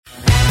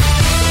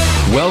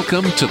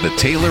Welcome to the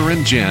Taylor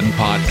and Jen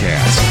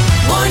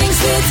podcast. Mornings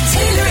with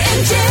Taylor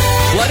and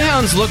Jen.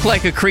 Bloodhounds look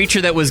like a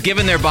creature that was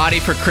given their body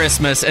for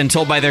Christmas and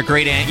told by their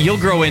great aunt, you'll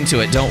grow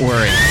into it, don't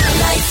worry.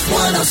 Life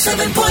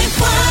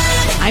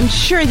 107.1. I'm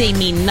sure they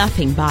mean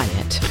nothing by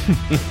it.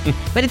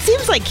 But it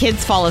seems like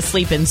kids fall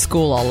asleep in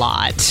school a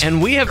lot.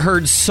 And we have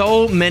heard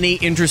so many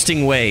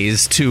interesting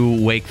ways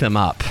to wake them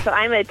up. So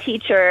I'm a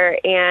teacher,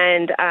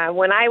 and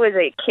when I was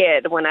a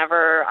kid,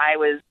 whenever I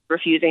was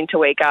refusing to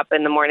wake up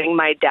in the morning,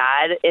 my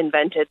dad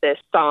invented this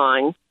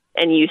song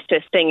and used to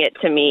sing it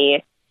to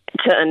me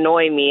to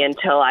annoy me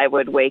until I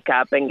would wake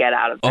up and get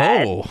out of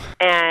bed. Oh.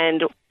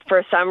 And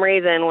for some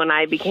reason, when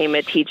I became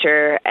a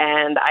teacher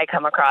and I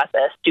come across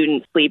a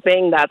student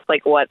sleeping, that's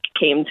like what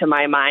came to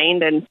my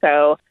mind. And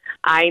so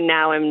I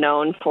now am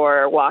known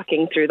for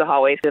walking through the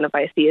hallways, and if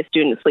I see a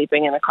student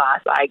sleeping in a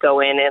class, I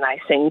go in and I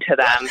sing to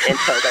them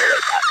until they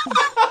wake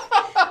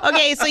up.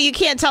 Okay, so you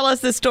can't tell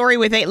us the story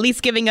with at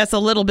least giving us a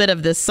little bit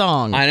of this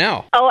song. I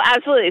know. Oh,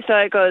 absolutely. So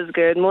it goes,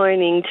 good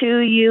morning to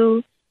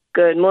you.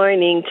 Good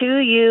morning to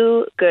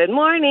you. Good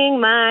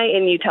morning,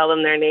 and you tell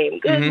them their name.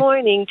 Good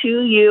morning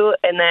to you.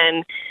 And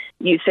then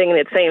you sing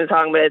the same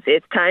song, but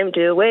it's time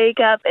to wake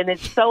up. And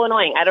it's so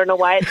annoying. I don't know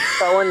why it's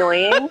so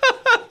annoying,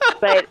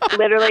 but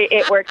literally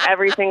it works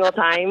every single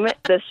time.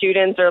 The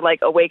students are like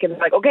awake and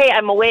it's like, okay,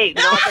 I'm awake.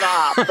 Knock it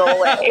off. Go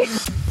away.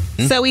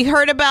 So we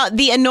heard about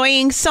the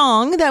annoying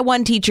song that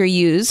one teacher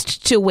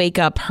used to wake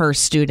up her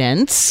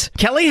students.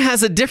 Kelly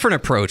has a different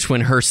approach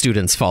when her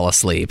students fall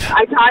asleep.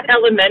 I taught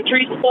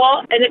elementary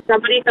school, and if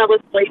somebody fell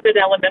asleep in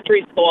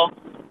elementary school,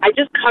 I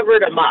just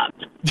covered them up.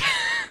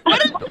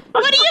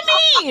 What do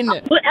you mean?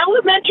 Well,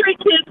 elementary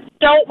kids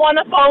don't want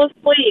to fall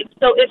asleep.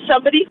 So if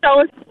somebody fell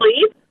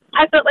asleep,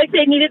 I felt like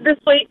they needed to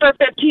sleep for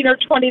 15 or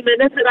 20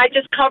 minutes, and I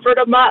just covered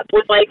them up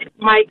with, like,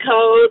 my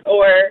coat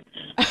or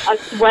a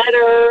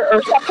sweater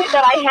or something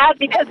that I had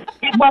because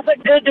it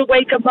wasn't good to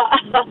wake them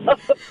up.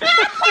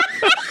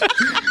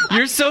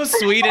 You're so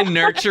sweet and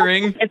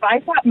nurturing. If I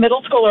taught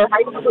middle school or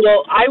high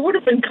school, I would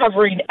have been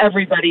covering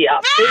everybody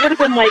up. They would have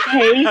been like,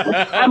 hey,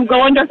 I'm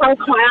going to her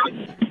class,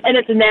 and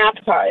it's nap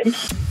time.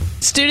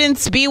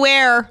 Students,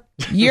 beware.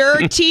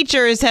 Your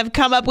teachers have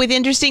come up with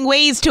interesting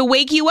ways to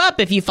wake you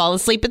up if you fall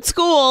asleep at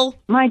school.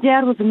 My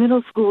dad was a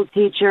middle school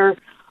teacher,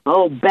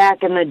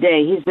 back in the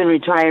day. He's been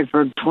retired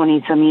for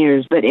 20-some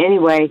years. But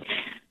anyway,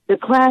 the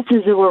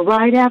classes that were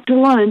right after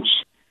lunch,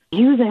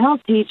 he was a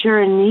health teacher,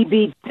 and he'd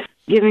be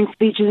giving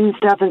speeches and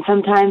stuff, and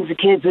sometimes the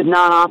kids would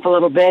nod off a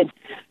little bit.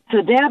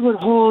 So Dad would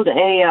hold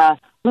a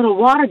little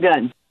water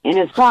gun in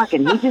his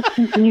pocket. He'd just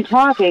continue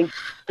talking,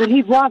 but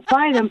he'd walk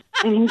by them,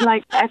 and he'd,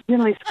 like,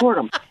 accidentally squirt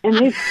them. And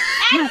they'd...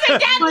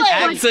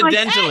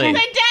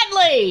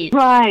 Accidentally.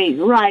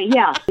 Right,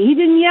 yeah. He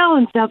didn't yell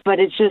and stuff, but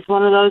it's just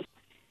one of those,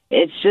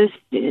 it's just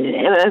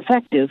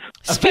effective.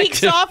 Speak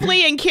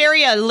softly and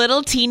carry a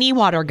little teeny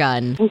water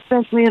gun.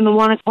 Especially in the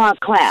 1 o'clock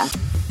class.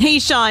 Hey,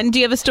 Sean, do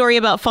you have a story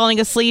about falling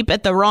asleep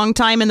at the wrong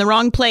time in the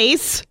wrong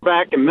place?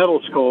 Back in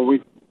middle school, we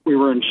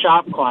were in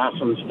shop class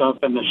and stuff,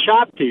 and the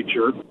shop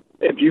teacher,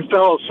 if you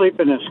fell asleep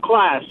in his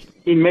class,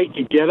 he'd make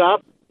you get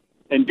up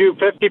and do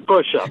 50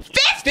 push-ups.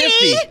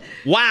 50?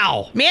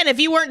 Wow. Man, if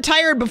you weren't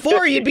tired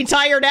before, you'd be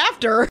tired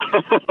after.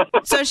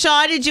 So,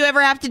 Sean, did you ever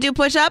have to do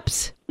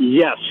push-ups?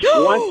 Yes,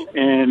 once,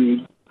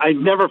 and I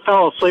never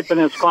fell asleep in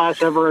his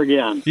class ever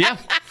again. Yeah.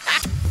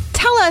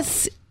 Tell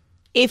us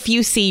if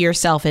you see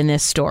yourself in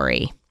this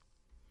story.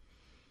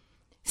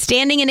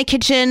 Standing in a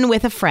kitchen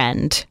with a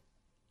friend,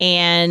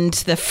 and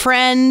the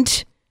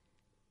friend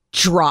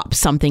drops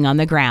something on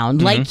the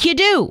ground, like you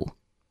do.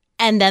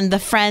 And then the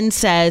friend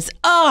says,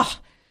 oh,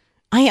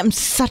 I am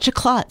such a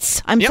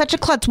klutz. I'm such a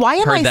klutz. Why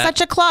am I such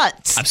a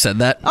klutz? I've said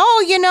that.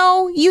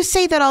 Oh, you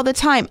say that all the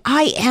time.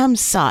 I am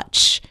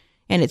such.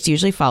 And it's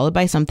usually followed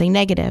by something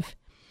negative.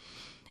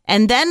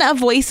 And then a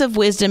voice of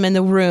wisdom in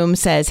the room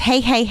says,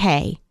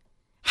 hey.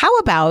 How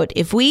about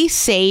if we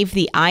save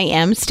the I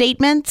am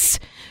statements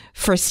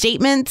for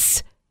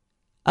statements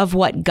of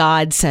what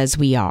God says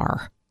we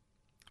are?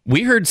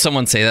 We heard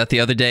someone say that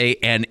the other day,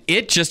 and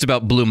it just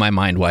about blew my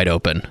mind wide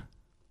open.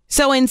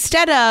 So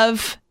instead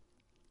of,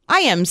 I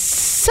am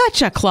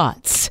such a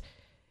klutz,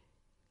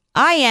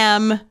 I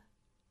am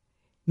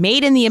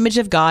made in the image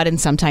of God, and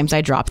sometimes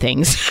I drop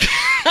things.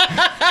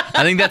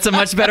 I think that's a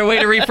much better way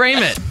to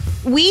reframe it.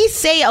 We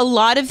say a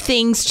lot of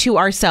things to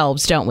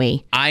ourselves, don't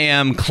we? I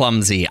am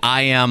clumsy.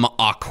 I am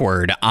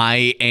awkward.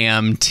 I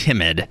am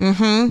timid.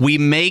 We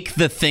make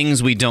the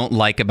things we don't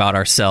like about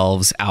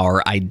ourselves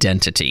our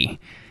identity.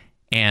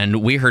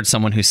 And we heard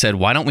someone who said,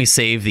 why don't we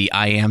save the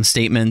I am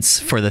statements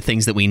for the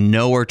things that we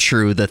know are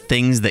true, the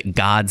things that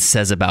God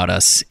says about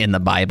us in the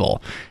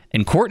Bible?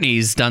 And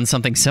Courtney's done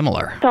something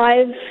similar. So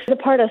I was a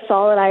part of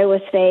Solid Iowa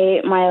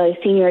State my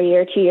senior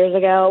year 2 years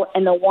ago,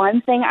 and the one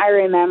thing I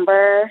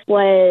remember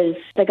was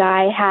the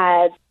guy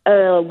had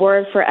a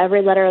word for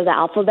every letter of the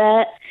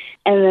alphabet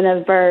and then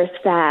a verse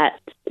that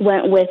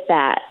went with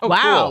that. Oh,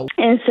 wow.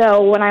 Cool. And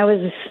so when I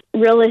was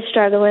really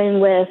struggling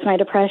with my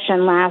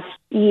depression last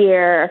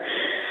year,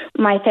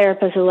 my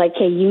therapist was like,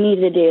 "Hey, you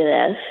need to do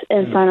this."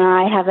 And so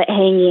now I have it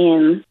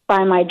hanging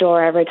by my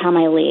door every time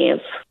I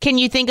leave. Can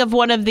you think of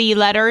one of the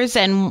letters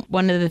and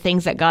one of the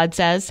things that God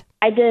says?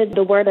 I did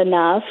the word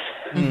enough.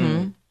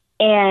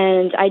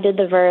 And I did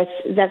the verse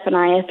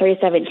Zephaniah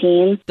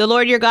 3:17. The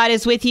Lord your God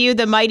is with you,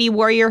 the mighty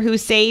warrior who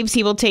saves.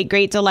 He will take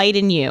great delight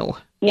in you.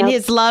 In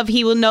his love,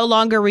 he will no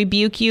longer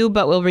rebuke you,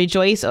 but will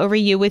rejoice over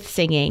you with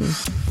singing.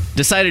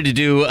 Decided to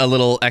do a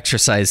little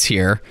exercise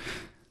here.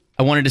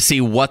 I wanted to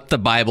see what the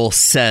Bible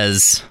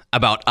says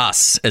about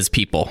us as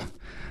people.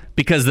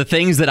 Because the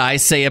things that I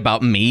say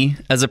about me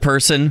as a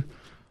person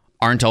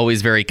aren't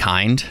always very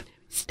kind.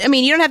 I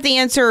mean, you don't have to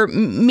answer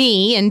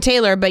me and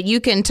Taylor, but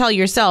you can tell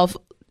yourself,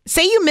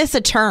 say you miss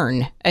a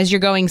turn as you're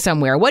going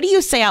somewhere. What do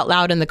you say out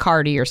loud in the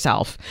car to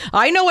yourself?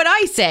 I know what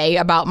I say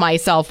about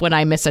myself when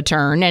I miss a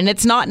turn, and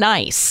it's not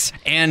nice.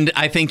 And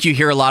I think you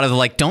hear a lot of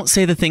don't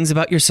say the things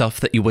about yourself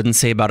that you wouldn't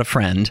say about a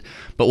friend.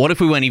 But what if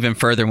we went even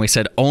further and we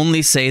said,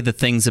 only say the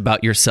things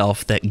about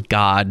yourself that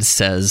God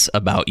says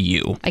about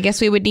you? I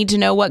guess we would need to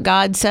know what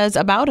God says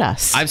about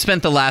us. I've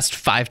spent the last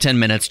 5-10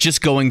 minutes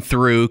just combing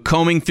through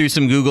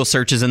some Google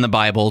searches in the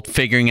Bible,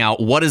 figuring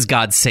out what does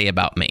God say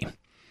about me?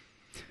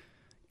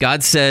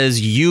 God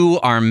says you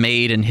are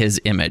made in his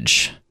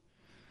image.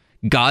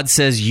 God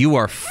says you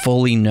are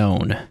fully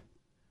known.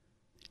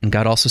 And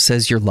God also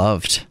says you're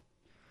loved.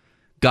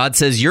 God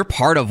says you're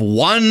part of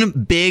one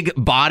big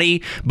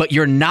body, but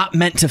you're not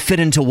meant to fit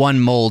into one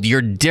mold.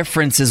 Your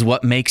difference is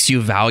what makes you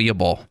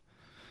valuable.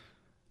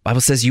 The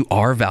Bible says you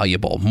are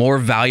valuable, more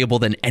valuable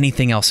than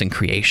anything else in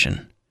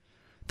creation.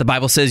 The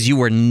Bible says you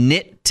were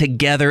knit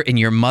together in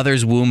your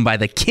mother's womb by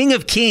the King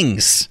of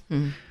Kings.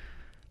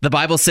 The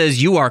Bible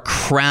says you are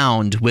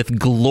crowned with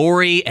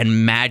glory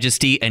and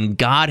majesty, and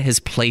God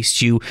has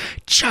placed you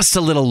just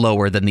a little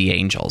lower than the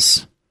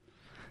angels.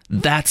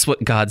 That's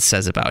what God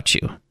says about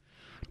you.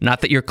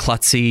 Not that you're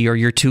klutzy, or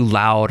you're too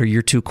loud, or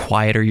you're too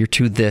quiet, or you're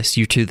too this,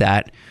 you're too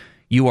that.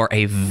 You are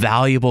a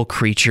valuable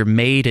creature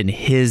made in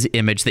his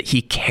image that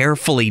he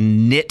carefully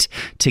knit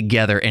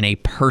together in a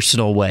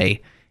personal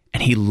way,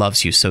 and he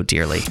loves you so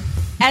dearly.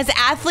 As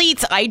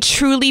athletes, I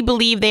truly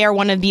believe they are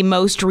one of the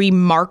most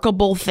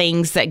remarkable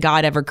things that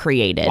God ever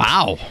created.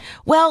 Wow.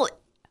 Well,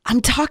 I'm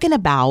talking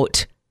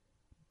about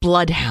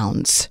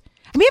bloodhounds.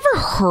 Have you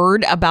ever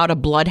heard about a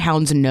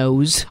bloodhound's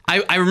nose?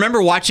 I remember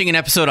watching an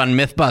episode on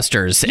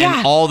Mythbusters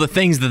and all the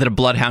things that a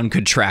bloodhound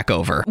could track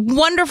over.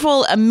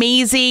 Wonderful,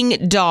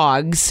 amazing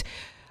dogs,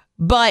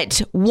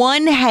 but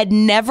one had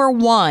never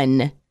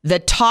won the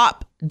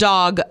top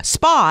dog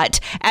spot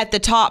at the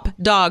top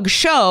dog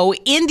show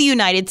in the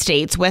United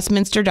States,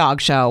 Westminster Dog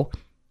Show,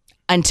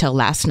 until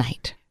last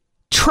night.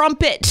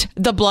 Trumpet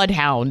the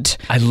Bloodhound.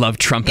 I love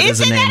Trumpet as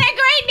a name. Isn't that a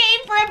great name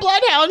for a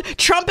bloodhound?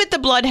 Trumpet the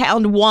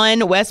Bloodhound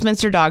won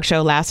Westminster Dog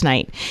Show last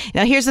night.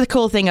 Now, here's the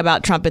cool thing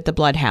about Trumpet the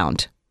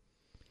Bloodhound.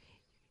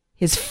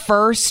 His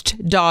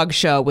first dog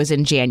show was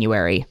in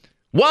January.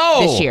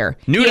 Whoa! This year.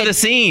 New to the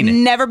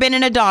scene. Never been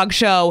in a dog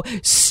show.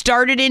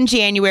 Started in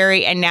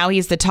January, and now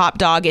he's the top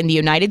dog in the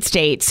United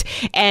States.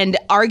 And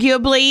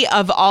arguably,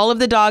 of all of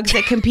the dogs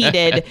that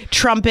competed,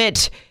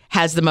 Trumpet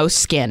has the most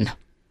skin.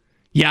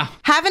 Yeah.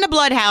 Having a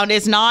bloodhound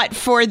is not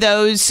for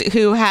those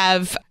who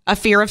have a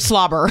fear of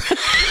slobber.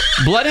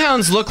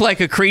 Bloodhounds look like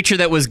a creature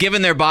that was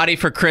given their body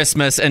for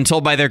Christmas and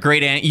told by their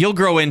great aunt, you'll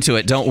grow into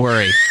it, don't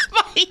worry.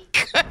 My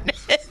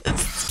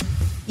goodness.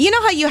 You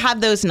know how you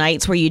have those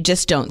nights where you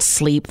just don't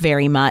sleep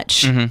very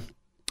much? Mm-hmm.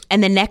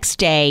 And the next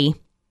day,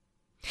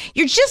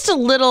 you're just a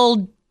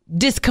little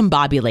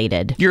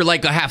discombobulated. You're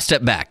like a half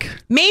step back.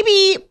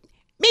 Maybe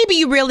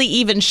you really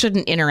even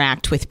shouldn't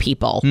interact with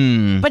people.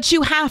 But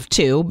you have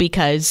to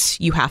because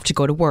you have to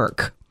go to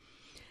work.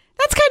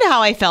 That's kind of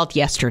how I felt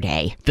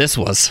yesterday. This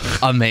was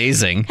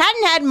amazing.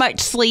 Hadn't had much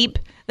sleep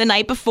the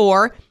night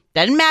before.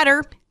 Doesn't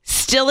matter.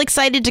 Still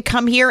excited to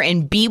come here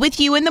and be with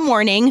you in the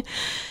morning.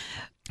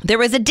 There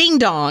was a ding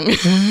dong,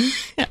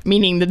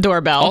 meaning the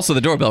doorbell. Also,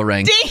 the doorbell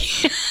rang.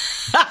 Ding!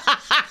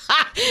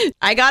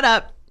 I got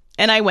up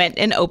and I went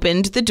and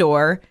opened the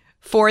door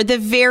for the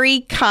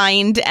very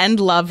kind and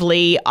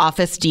lovely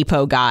Office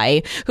Depot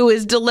guy who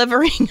is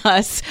delivering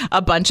us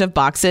a bunch of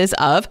boxes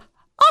of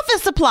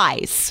office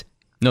supplies.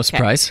 No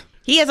surprise.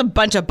 He has a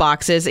bunch of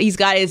boxes. He's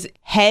got his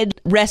head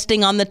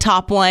resting on the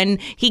top one.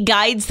 He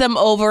guides them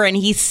over and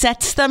he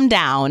sets them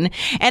down.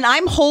 And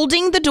I'm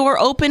holding the door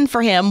open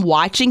for him,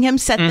 watching him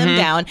set them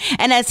down.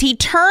 And as he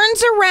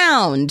turns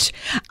around,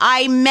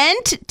 I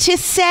meant to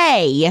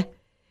say,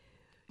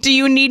 do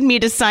you need me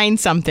to sign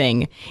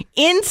something?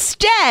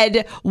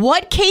 Instead,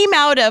 what came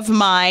out of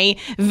my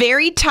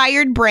very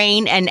tired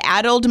brain and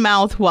addled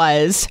mouth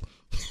was,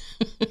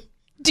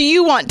 do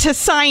you want to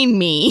sign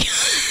me?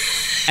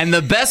 And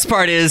the best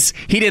part is,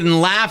 he didn't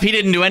laugh. He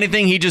didn't do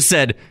anything. He just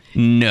said,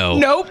 no.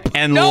 Nope.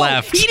 And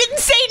left. He didn't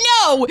say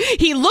no.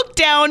 He looked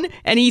down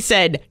and he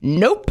said,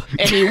 nope.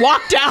 And he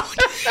walked out.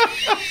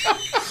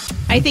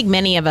 I think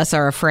many of us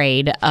are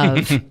afraid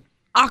of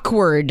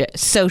awkward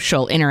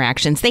social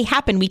interactions. They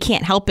happen. We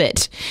can't help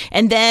it.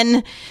 And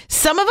then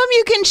some of them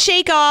you can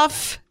shake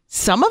off.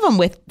 Some of them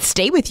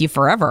stay with you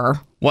forever.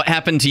 What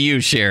happened to you,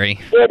 Sherry?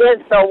 It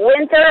is the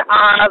winter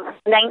of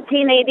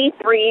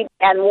 1983,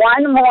 and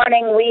one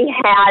morning we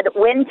had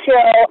wind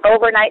chill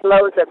overnight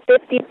lows of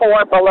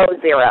 54 below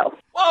zero.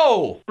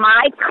 Whoa!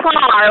 My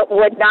car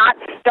would not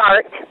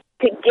start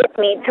to get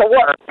me to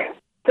work.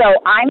 So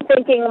I'm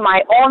thinking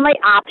my only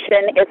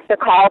option is to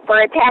call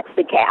for a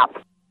taxi cab,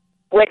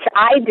 which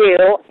I do,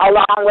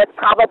 along with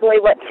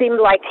probably what seemed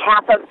like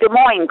half of Des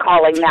Moines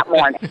calling that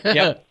morning.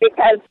 Yep.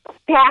 Because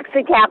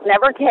taxi cab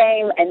never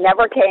came and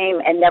never came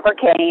and never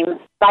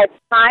came. By the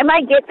time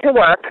I get to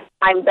work,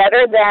 I'm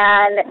better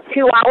than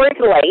 2 hours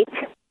late.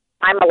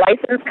 I'm a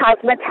licensed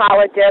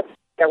cosmetologist.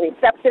 The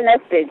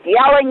receptionist is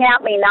yelling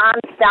at me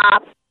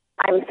nonstop.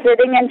 I'm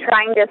sitting and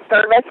trying to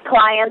service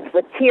clients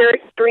with tears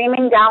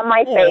streaming down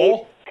my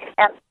face.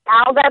 And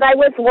all that I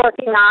was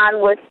working on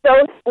was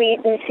so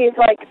sweet, and she's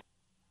like,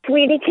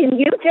 "Sweetie, can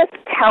you just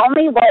tell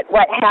me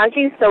what has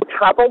you so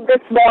troubled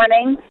this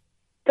morning?"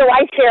 So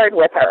I shared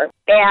with her,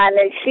 and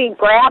she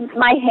grabs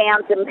my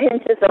hands and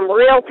pinches them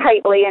real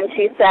tightly, and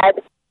she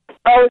said,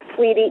 "Oh,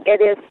 sweetie,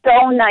 it is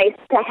so nice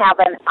to have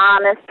an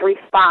honest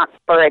response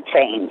for a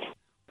change.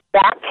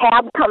 That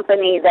cab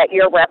company that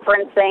you're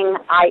referencing,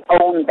 I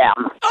own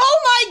them." Oh,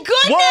 my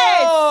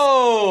goodness!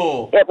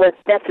 Whoa! It was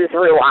Mrs.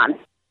 Ruan.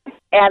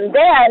 And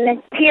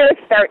then tears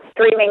start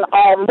streaming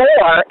all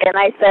more, and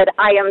I said,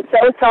 "I am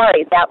so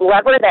sorry. That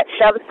lever that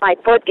shoves my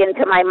foot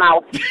into my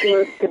mouth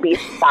seems to be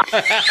stuck."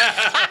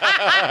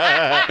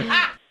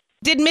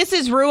 Did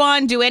Mrs.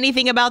 Ruan do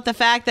anything about the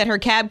fact that her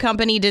cab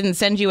company didn't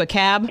send you a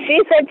cab?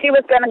 She said she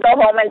was going to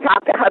go home and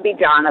talk to hubby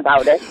John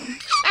about it.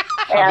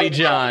 Hubby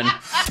John.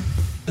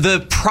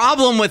 The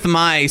problem with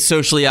my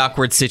socially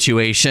awkward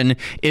situation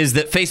is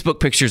that Facebook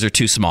pictures are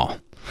too small.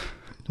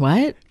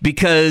 What?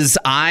 Because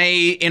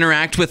I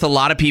interact with a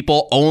lot of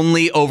people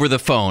only over the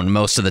phone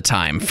most of the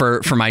time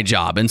for my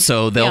job. And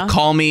so they'll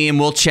call me and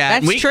we'll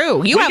chat. That's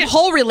true. You have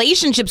whole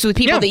relationships with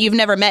people that you've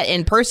never met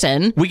in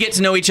person. We get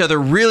to know each other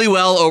really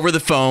well over the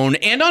phone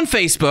and on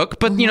Facebook.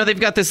 But, you know, they've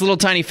got this little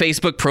tiny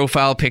Facebook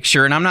profile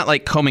picture, and I'm not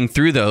like combing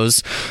through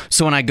those.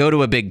 So when I go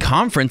to a big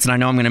conference and I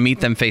know I'm going to meet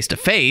them face to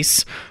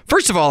face,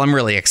 first of all, I'm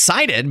really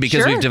excited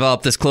because we've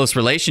developed this close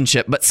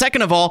relationship. But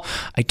second of all,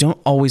 I don't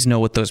always know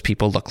what those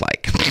people look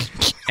like.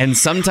 And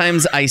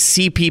sometimes I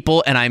see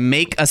people and I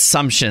make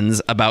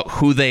assumptions about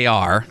who they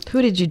are.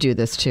 Who did you do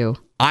this to?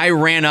 I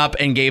ran up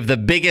and gave the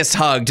biggest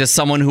hug to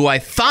someone who I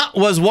thought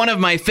was one of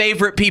my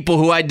favorite people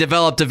who I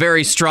developed a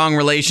very strong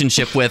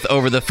relationship with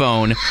over the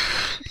phone.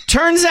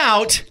 Turns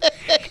out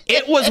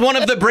it was one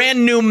of the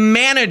brand new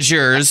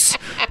managers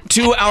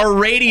to our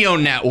radio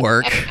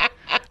network.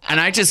 And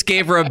I just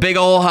gave her a big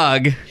old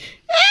hug.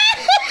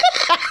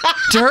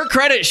 To her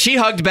credit, she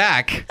hugged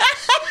back.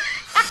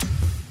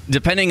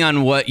 Depending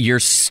on what your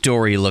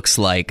story looks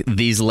like,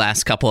 these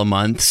last couple of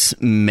months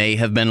may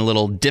have been a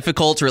little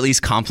difficult or at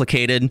least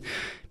complicated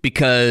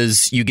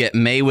because you get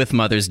May with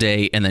Mother's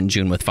Day and then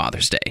June with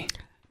Father's Day.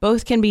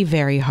 Both can be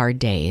very hard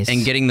days.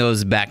 And getting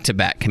those back to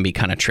back can be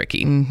kind of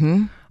tricky.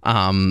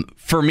 Mm-hmm.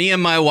 For me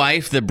and my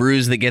wife, the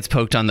bruise that gets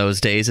poked on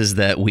those days is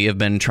that we have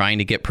been trying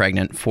to get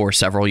pregnant for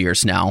several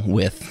years now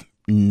with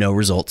no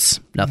results,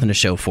 nothing to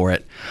show for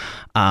it.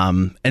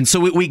 And so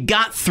we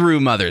got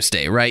through Mother's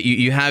Day, right?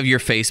 You have your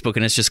Facebook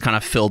and it's just kind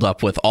of filled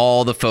up with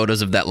all the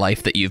photos of that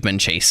life that you've been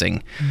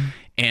chasing.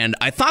 And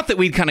I thought that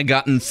we'd kind of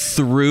gotten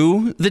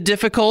through the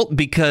difficult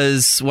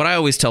because what I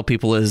always tell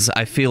people is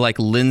I feel like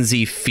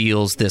Lindsay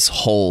feels this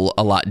hole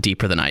a lot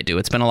deeper than I do.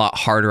 It's been a lot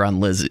harder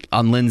on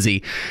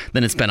Lindsay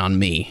than it's been on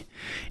me.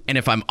 And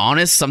if I'm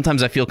honest,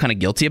 sometimes I feel kind of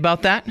guilty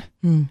about that.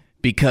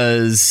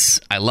 Because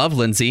I love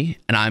Lindsay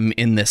and I'm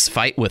in this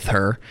fight with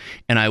her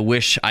and I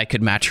wish I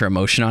could match her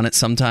emotion on it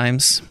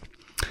sometimes.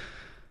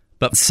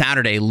 But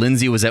Saturday,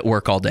 Lindsay was at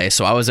work all day.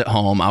 So I was at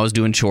home, I was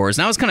doing chores,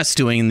 and I was kind of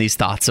stewing in these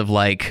thoughts of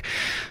like,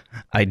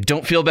 I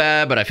don't feel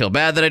bad, but I feel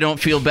bad that I don't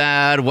feel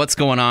bad. What's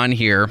going on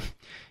here?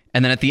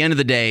 And then at the end of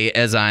the day,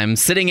 as I'm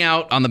sitting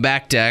out on the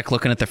back deck,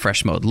 looking at the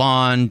fresh mowed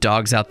lawn,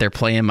 dogs out there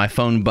playing, my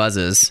phone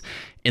buzzes.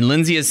 And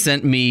Lindsay has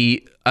sent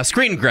me a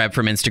screen grab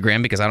from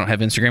Instagram because I don't have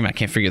Instagram. I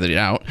can't figure it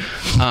out.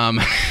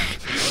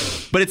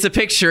 But it's a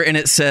picture and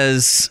it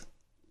says,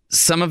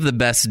 "Some of the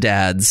best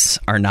dads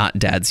are not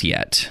dads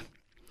yet.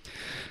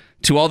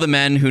 To all the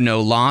men who know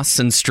loss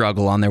and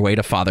struggle on their way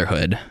to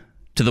fatherhood,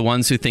 to the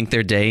ones who think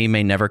their day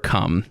may never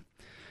come,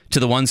 to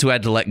the ones who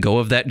had to let go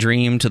of that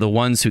dream, to the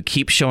ones who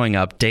keep showing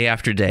up day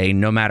after day,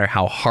 no matter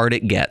how hard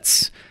it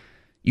gets,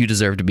 you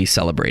deserve to be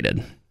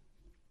celebrated."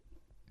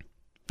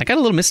 I got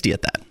a little misty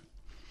at that.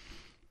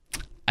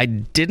 I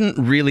didn't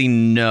really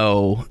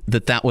know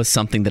that that was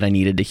something that I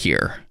needed to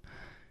hear.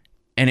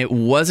 And it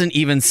wasn't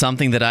even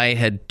something that I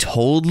had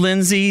told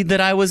Lindsay that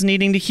I was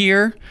needing to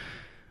hear,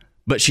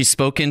 but she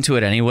spoke into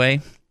it anyway.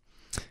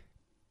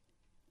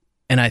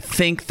 And I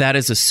think that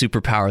is a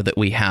superpower that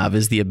we have,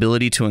 is the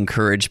ability to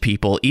encourage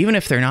people, even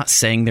if they're not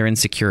saying they're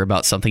insecure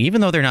about something,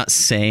 even though they're not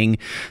saying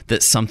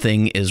that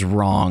something is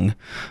wrong.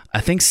 I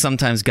think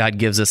sometimes God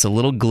gives us a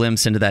little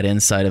glimpse into that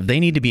insight of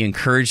they need to be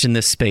encouraged in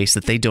this space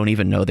that they don't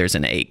even know there's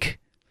an ache.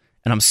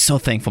 And I'm so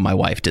thankful my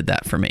wife did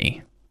that for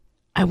me.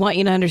 I want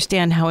you to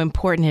understand how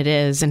important it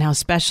is and how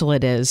special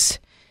it is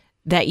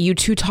that you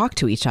two talk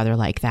to each other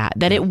like that,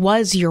 that it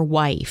was your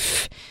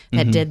wife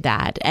that did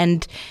that.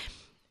 And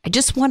I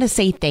just want to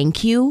say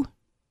thank you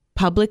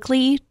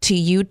publicly to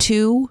you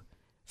two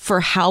for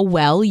how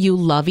well you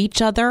love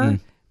each other,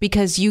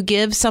 because you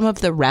give some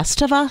of the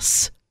rest of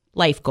us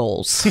life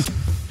goals.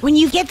 When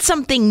you get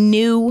something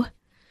new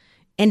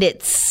and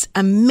it's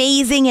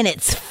amazing and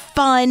it's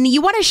fun,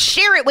 you want to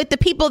share it with the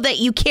people that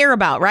you care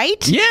about,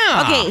 right?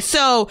 Yeah. Okay,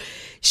 so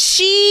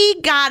she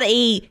got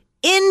a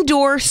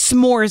indoor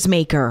s'mores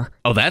maker.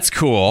 Oh, that's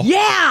cool.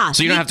 Yeah.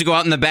 So you don't have to go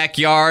out in the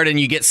backyard and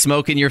you get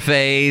smoke in your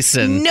face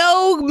and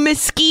No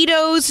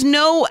mosquitoes,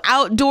 no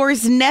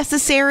outdoors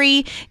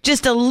necessary,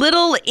 just a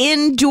little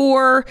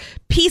indoor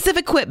piece of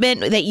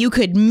equipment that you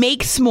could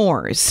make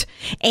s'mores.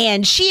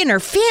 And she and her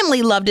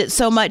family loved it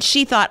so much,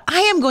 she thought,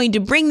 I am going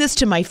to bring this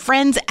to my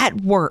friends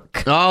at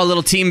work. Oh, a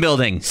little team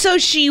building. So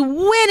she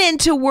went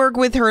into work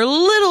with her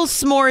little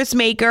s'mores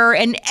maker,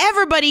 and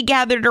everybody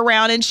gathered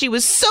around, and she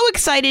was so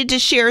excited to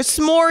share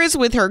s'mores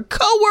with her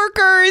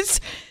coworkers.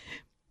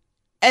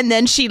 And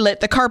then she lit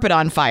the carpet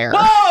on fire.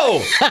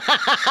 Whoa!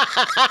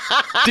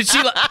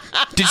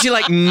 Did she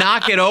like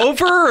knock it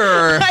over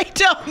or? I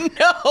don't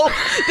know.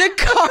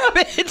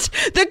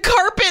 The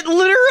carpet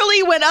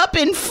literally went up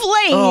in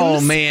flames.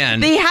 Oh, man.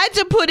 They had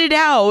to put it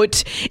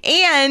out,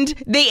 and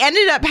they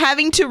ended up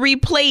having to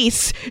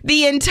replace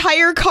the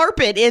entire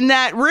carpet in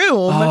that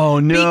room. Oh,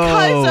 no.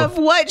 Because of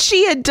what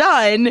she had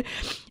done.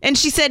 And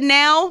she said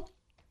now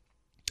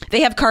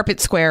they have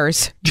carpet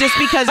squares just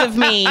because of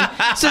me,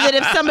 so that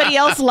if somebody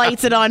else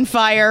lights it on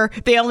fire,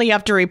 they only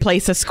have to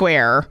replace a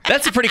square.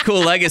 That's a pretty cool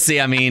legacy.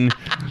 I mean,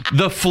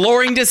 the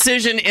flooring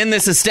decision in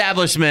this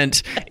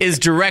establishment is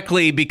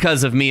directly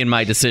because of me and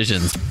my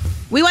decisions.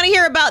 We want to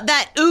hear about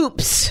that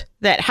oops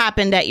that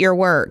happened at your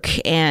work.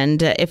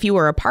 And if you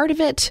were a part of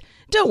it,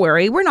 don't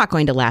worry, we're not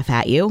going to laugh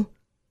at you.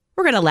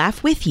 We're going to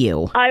laugh with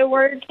you. I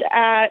worked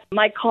at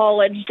my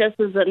college just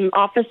as an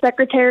office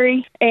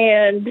secretary,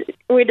 and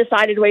we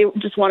decided we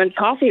just wanted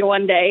coffee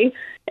one day.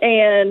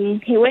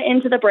 And he went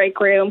into the break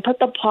room, put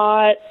the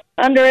pot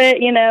under it,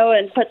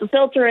 and put the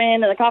filter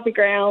in and the coffee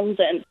grounds.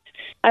 And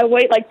I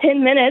wait like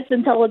 10 minutes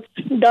until it's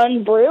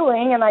done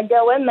brewing, and I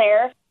go in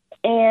there,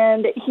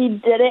 and he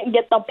didn't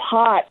get the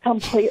pot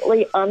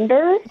completely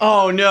under.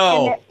 Oh,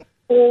 no. And it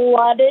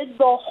flooded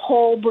the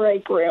whole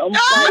break room. The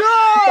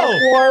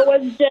floor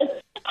was just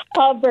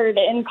covered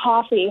in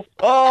coffee.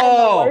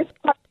 Oh. And the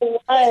worst part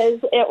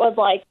it was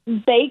like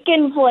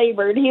bacon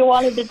flavored. He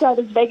wanted to try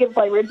this bacon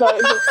flavored, so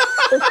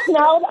it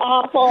smelled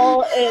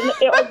awful, and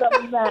it was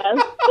a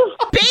mess.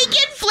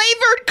 Bacon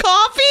flavored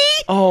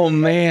coffee? Oh,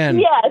 man.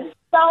 Yes,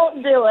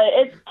 don't do it.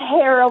 It's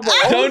terrible.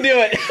 Don't do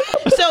it.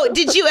 So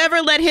did you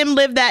ever let him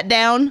live that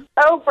down?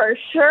 Oh, for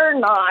sure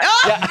not.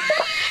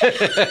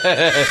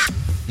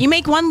 You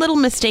make one little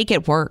mistake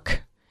at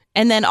work,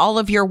 and then all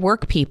of your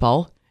work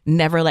people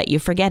never let you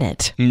forget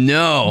it.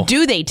 No.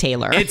 Do they,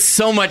 Taylor? It's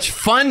so much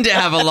fun to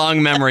have a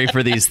long memory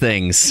for these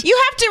things. You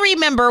have to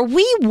remember,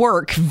 we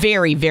work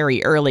very,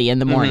 very early in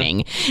the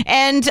morning.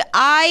 And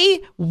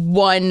I,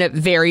 one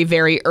very,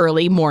 very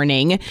early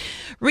morning,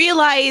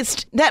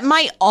 realized that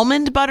my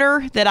almond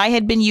butter that I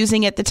had been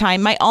using at the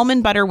time, my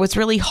almond butter was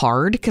really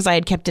hard because I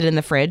had kept it in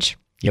the fridge.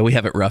 Yeah, we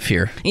have it rough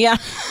here. Yeah.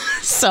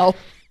 So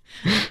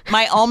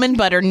my almond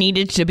butter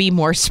needed to be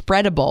more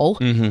spreadable.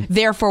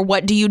 Therefore,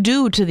 what do you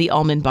do to the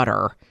almond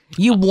butter?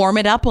 You warm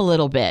it up a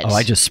little bit. Oh,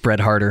 I just spread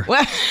harder.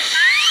 Well,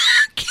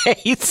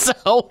 okay,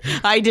 so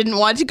I didn't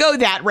want to go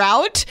that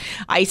route.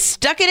 I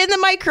stuck it in the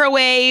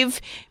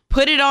microwave,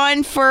 put it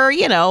on for,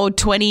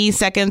 20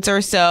 seconds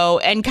or so,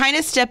 and kind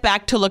of stepped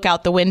back to look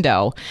out the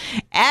window.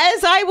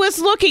 As I was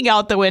looking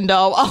out the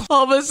window, all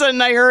of a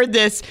sudden I heard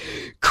this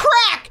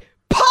crack,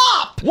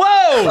 pop,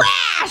 whoa,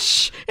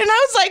 crash. And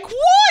I was like,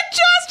 what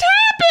just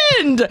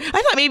happened?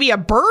 I thought maybe a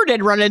bird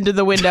had run into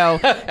the window.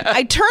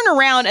 I turn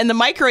around and the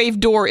microwave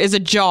door is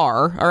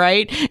ajar, all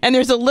right? And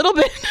there's a little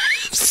bit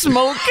of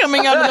smoke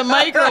coming out of the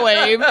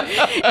microwave.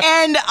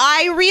 And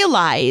I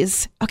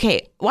realize,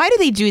 okay, why do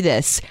they do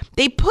this?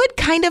 They put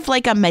kind of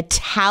like a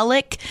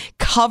metallic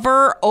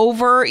cover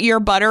over your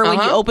butter when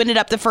you open it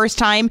up the first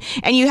time,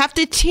 and you have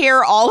to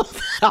tear all of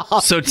it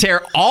off. So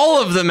tear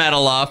all of the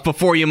metal off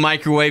before you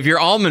microwave your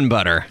almond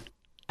butter.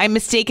 I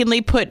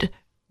mistakenly put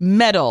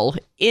metal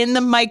in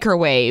the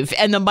microwave,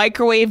 and the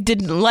microwave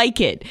didn't like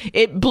it.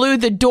 It blew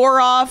the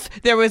door off.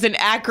 There was an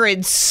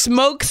acrid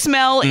smoke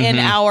smell in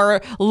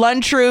our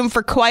lunchroom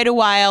for quite a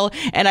while,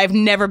 and I've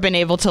never been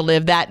able to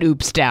live that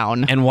oops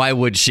down. And why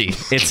would she?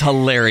 It's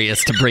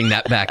hilarious to bring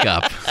that back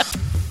up.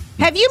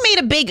 Have you made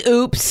a big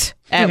oops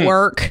at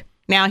work?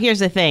 Now, here's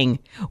the thing.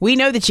 We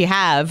know that you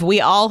have. We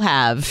all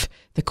have.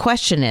 The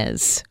question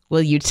is,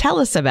 will you tell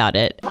us about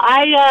it?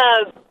 I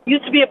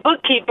used to be a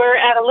bookkeeper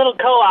at a little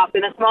co-op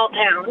in a small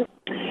town,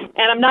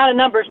 and I'm not a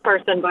numbers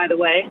person, by the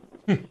way.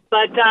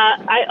 But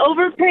I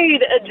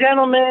overpaid a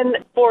gentleman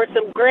for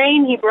some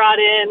grain he brought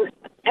in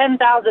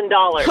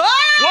 $10,000.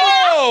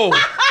 Whoa!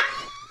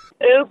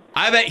 Oops.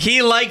 I bet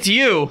he liked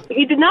you.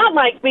 He did not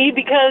like me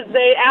because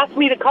they asked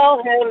me to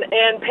call him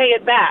and pay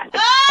it back.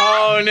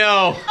 Oh,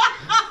 no.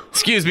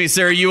 Excuse me,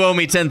 sir. You owe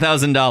me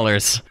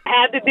 $10,000.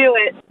 Had to do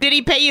it. Did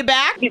he pay you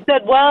back? He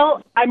said,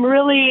 well, I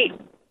really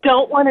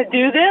don't want to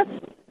do this,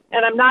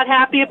 and I'm not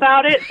happy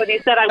about it, but he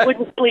said I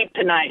wouldn't sleep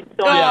tonight,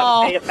 so I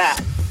have to pay it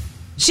back.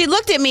 She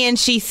looked at me and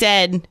she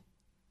said,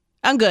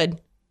 I'm good.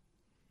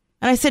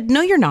 And I said,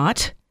 no, you're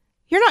not.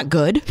 You're not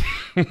good.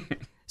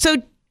 So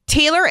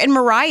Taylor and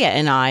Mariah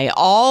and I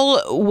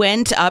all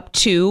went up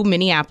to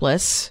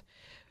Minneapolis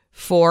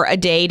for a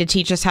day to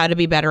teach us how to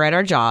be better at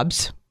our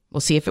jobs.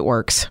 We'll see if it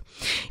works.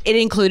 It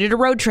included a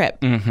road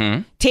trip.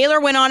 Mm-hmm. Taylor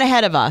went on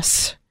ahead of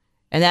us,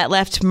 and that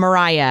left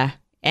Mariah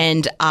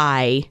and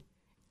I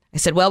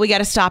said, well, we got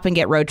to stop and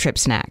get road trip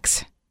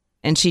snacks.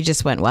 And she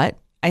just went, what?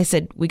 I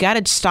said, we got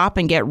to stop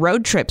and get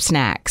road trip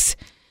snacks.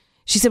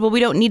 She said, well, we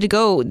don't need to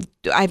go.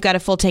 I've got a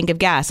full tank of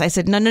gas. I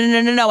said, no.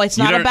 It's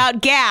not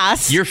about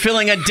gas. You're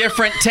filling a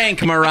different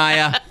tank,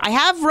 Mariah. I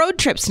have road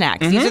trip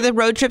snacks. These are the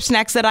road trip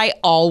snacks that I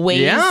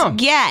always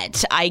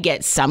get. I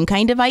get some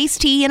kind of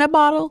iced tea in a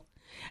bottle.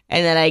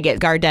 And then I get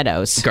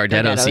Gardettos.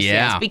 Gardettos,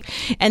 yeah.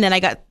 And then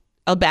I got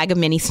a bag of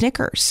mini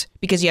Snickers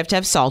because you have to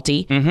have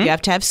salty, you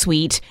have to have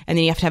sweet, and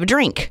then you have to have a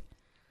drink.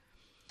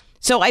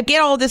 So I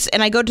get all this,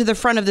 and I go to the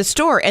front of the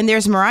store, and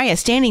there's Mariah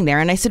standing there,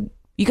 and I said,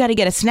 you got to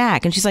get a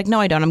snack. And she's like, no,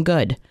 I don't. I'm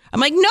good. I'm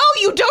like, no,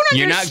 you don't understand.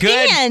 You're not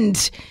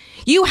good.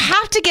 You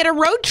have to get a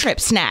road trip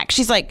snack.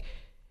 She's like,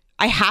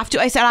 I have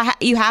to. I said,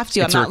 you have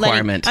to. It's a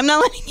requirement. I'm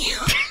not letting you.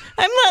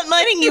 I'm not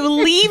letting you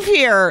leave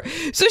here.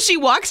 So she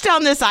walks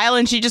down this aisle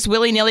and she just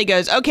willy-nilly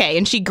goes, okay.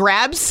 And she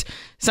grabs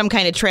some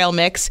kind of trail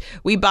mix.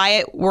 We buy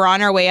it. We're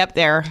on our way up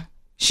there.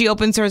 She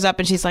opens hers up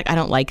and she's like, I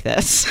don't like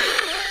this.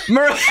 And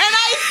I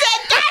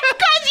said, that's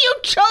because you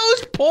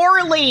chose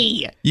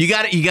poorly. You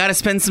got to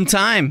spend some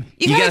time.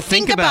 You got to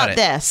think about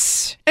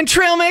this. And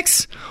trail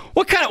mix?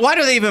 Why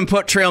do they even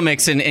put trail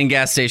mix in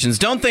gas stations?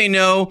 Don't they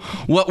know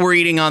what we're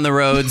eating on the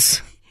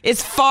roads?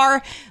 It's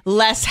far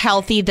less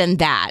healthy than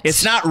that.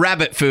 It's not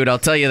rabbit food, I'll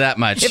tell you that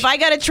much. If I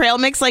got a trail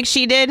mix like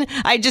she did,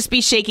 I'd just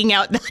be shaking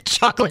out the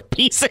chocolate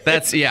pieces.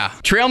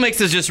 Trail mix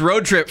is just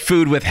road trip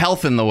food with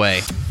health in the way.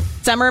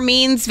 Summer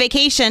means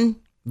vacation.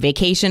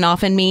 Vacation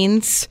often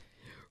means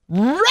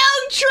road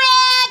trip.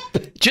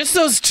 Just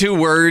those two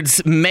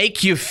words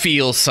make you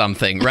feel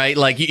something, right?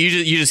 Like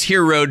you just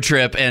hear road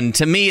trip, and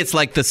to me, it's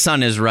like the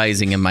sun is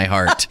rising in my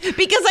heart.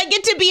 Because I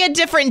get to be a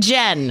different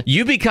Jen.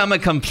 You become a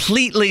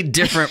completely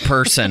different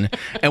person,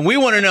 and we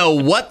want to know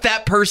what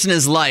that person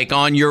is like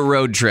on your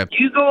road trip.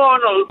 You go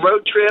on a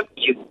road trip,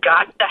 you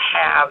got to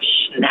have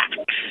snacks.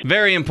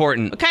 Very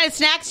important. What kind of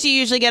snacks do you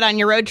usually get on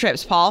your road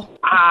trips, Paul?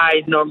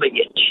 I normally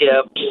get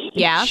chips.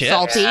 Yeah, chips.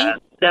 Salty.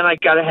 Then I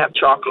got to have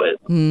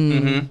chocolate.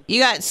 Mm-hmm.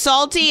 You got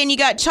salty and you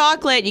got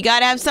chocolate. You got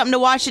to have something to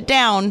wash it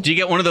down. Do you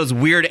get one of those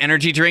weird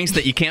energy drinks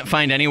that you can't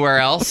find anywhere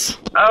else?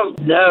 Oh,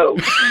 no.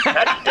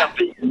 That stuff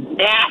is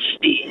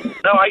nasty.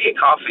 No, I get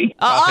coffee.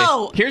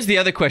 Oh. Here's the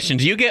other question.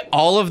 Do you get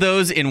all of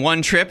those in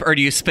one trip, or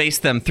do you space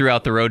them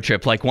throughout the road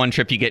trip? Like one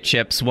trip you get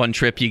chips, one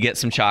trip you get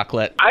some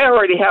chocolate. I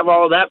already have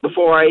all that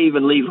before I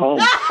even leave home.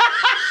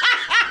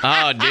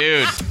 Oh,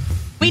 dude.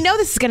 We know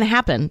this is going to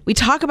happen. We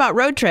talk about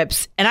road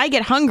trips, and I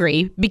get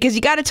hungry because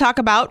you got to talk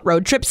about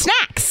road trip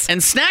snacks.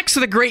 And snacks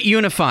are the great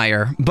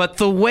unifier, but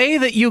the way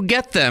that you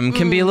get them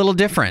can be a little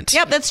different.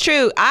 Yep, that's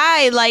true.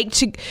 I like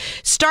to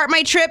start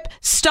my trip,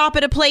 stop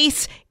at a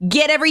place,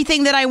 get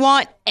everything that I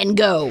want, and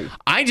go.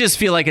 I just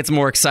feel like it's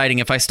more exciting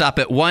if I stop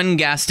at one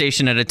gas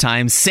station at a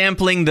time,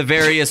 sampling the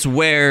various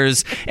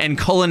wares and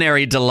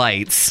culinary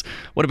delights.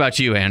 What about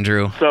you,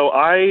 Andrew? So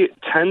I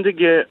tend to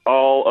get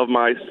all of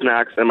my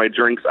snacks and my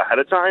drinks ahead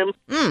of time,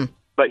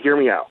 but hear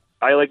me out.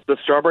 I like the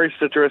strawberry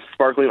citrus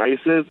sparkling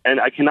ices, and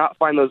I cannot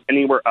find those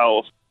anywhere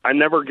else. I'm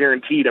never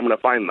guaranteed I'm going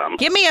to find them.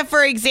 Give me a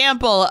for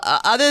example,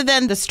 other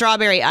than the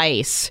strawberry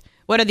ice.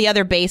 What are the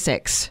other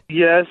basics?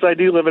 Yes, I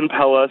do live in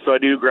Pella, so I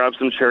do grab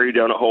some cherry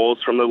donut holes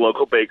from the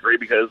local bakery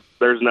because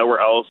there's nowhere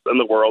else in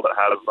the world that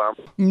has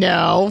them.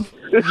 No.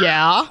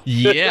 Yeah.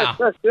 Yeah.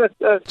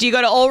 Do you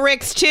go to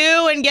Ulrich's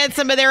too and get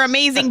some of their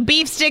amazing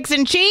beef sticks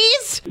and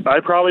cheese? I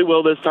probably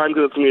will this time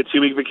because it's going to be a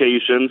 2-week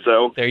vacation,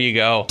 so. There you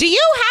go. Do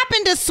you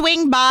happen to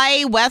swing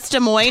by West Des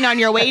Moines on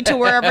your way to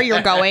wherever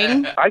you're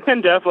going? I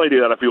can definitely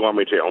do that if you want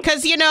me to.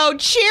 Because,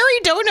 cherry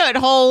donut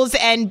holes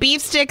and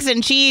beef sticks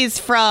and cheese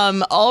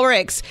from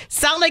Ulrich's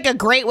sound like a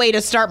great way to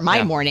start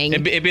my morning.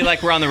 It'd be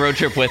like we're on the road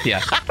trip with you.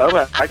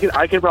 Okay,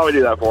 I can probably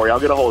do that for you. I'll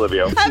get a hold of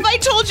you. Have I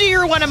told you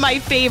you're one of my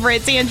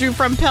favorites, Andrew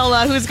from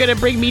Pella, who's going to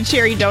bring me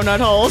cherry donut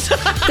holes?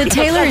 The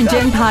Taylor and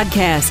Jen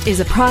podcast is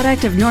a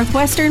product of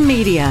Northwestern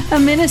Media, a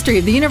ministry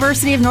of the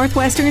University of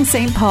Northwestern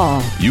St.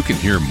 Paul. You can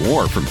hear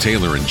more from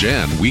Taylor and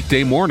Jen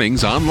weekday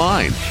mornings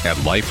online at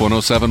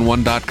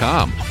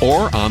life1071.com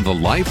or on the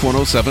Life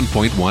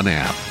 107.1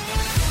 app.